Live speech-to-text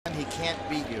can't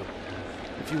beat you.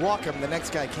 If you walk him, the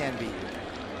next guy can beat you.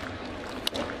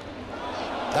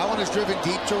 That one is driven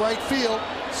deep to right field.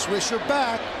 Swisher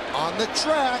back on the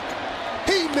track.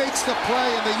 He makes the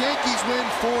play, and the Yankees win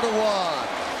 4-1.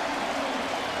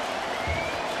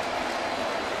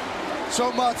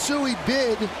 So Matsui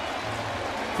bid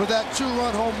for that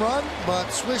 2-run home run, but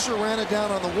Swisher ran it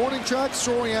down on the warning track.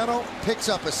 Soriano picks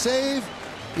up a save.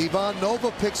 Ivan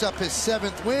Nova picks up his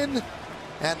 7th win,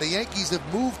 and the Yankees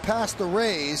have moved past the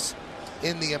Rays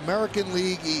in the American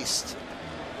League East.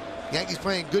 Yankees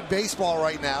playing good baseball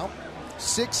right now.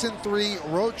 6-3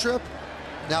 road trip.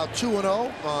 Now 2-0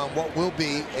 on what will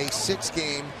be a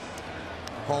 6-game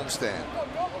homestand.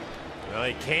 Well,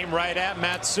 he came right at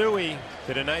Matsui.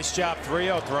 Did a nice job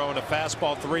 3-0 throwing a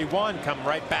fastball 3-1. Come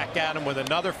right back at him with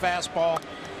another fastball.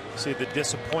 See the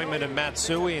disappointment of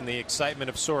Matsui and the excitement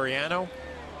of Soriano.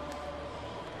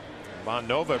 Von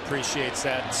Nova appreciates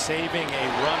that, saving a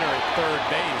runner at third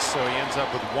base, so he ends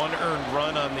up with 1 earned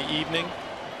run on the evening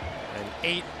and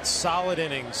 8 solid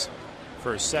innings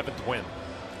for his 7th win.